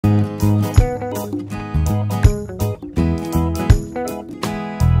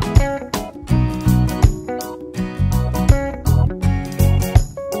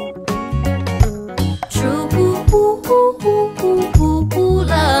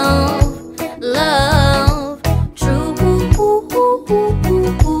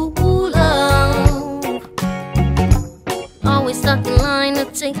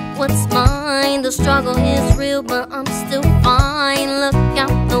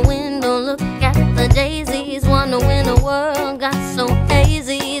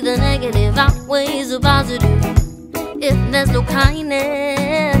your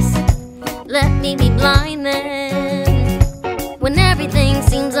kindness. Let me be blinded when everything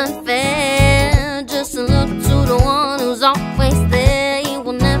seems unfair. Just look to the one who's always there. He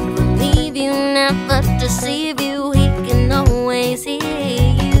will never leave you, never deceive you. He can always hear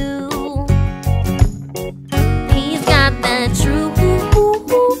you. He's got that true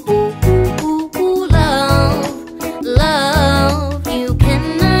love, love. You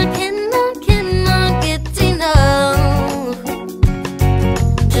cannot get enough.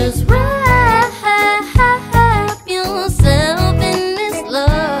 Just wrap yourself in this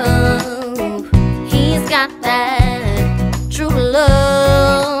love. He's got that true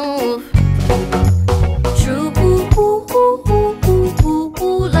love, true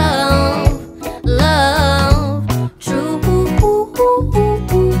love, love, true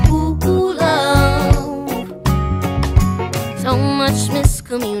love. So much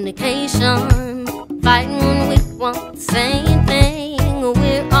miscommunication, fighting when we want the same thing.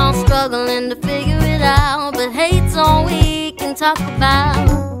 We're all struggling to figure it out, but hate's all we can talk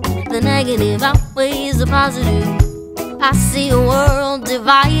about. The negative outweighs the positive. I see a world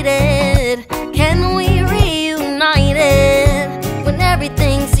divided. Can we reunite it when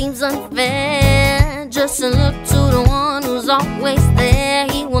everything seems unfair? Just look to the one who's always there.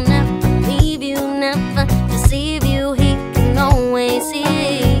 He will never leave you, never deceive you. He can always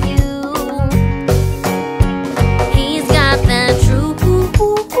hear you. He's got that true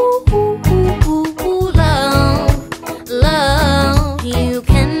love, love. You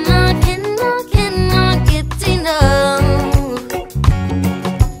cannot get enough.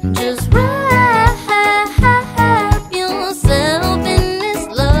 Just wrap yourself in this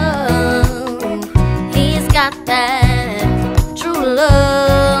love. He's got that true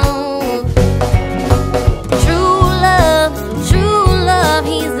love, true love, true love.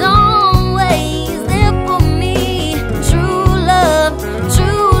 He's always there for me. True love,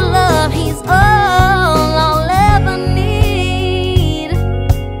 he's all I'll ever need.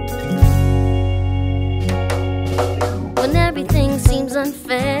 When everything seems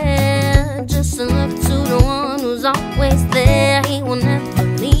unfair,